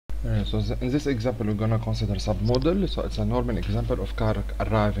In this example we're gonna consider submodel. So it's a normal example of car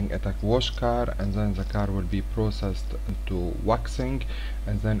arriving at a wash car, and then the car will be processed into waxing,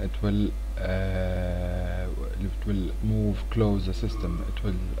 and then it will move, close the system, it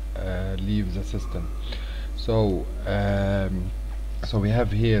will leave the system. So so we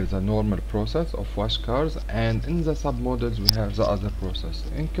have here the normal process of wash cars, and in the submodels we have the other process.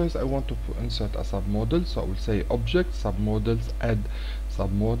 In case I want to insert a submodel, so I will say object submodels, add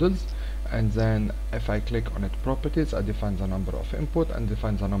submodels, and then if I click on it properties, I define the number of input and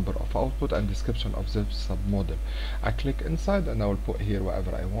define the number of output and description of the submodel. I click inside and I will put here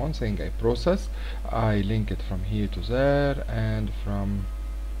whatever I want, saying a process. I link it from here to there and from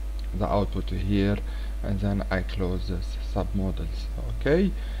the output to here, and then I close this submodels.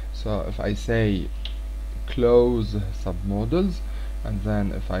 Okay, so if I say close submodels, and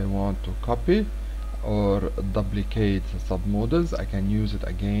then if I want to copy or duplicate the submodels, I can use it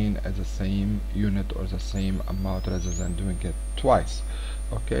again as the same unit or the same amount rather than doing it twice.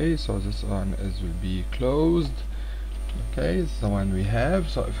 Okay, so this one will be closed. Okay, this is the one we have.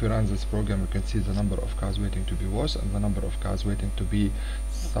 So if we run this program, you can see the number of cars waiting to be washed and the number of cars waiting to be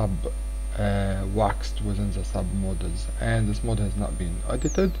waxed within the submodels, and this model has not been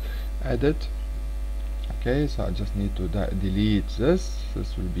added. Okay, so I just need to delete this.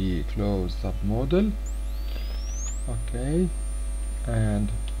 This will be close submodel. Okay,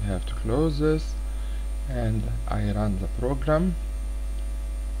 and we have to close this, and I run the program,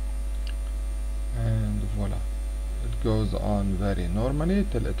 and voila, it goes on very normally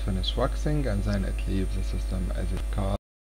till it finishes waxing, and then it leaves the system as it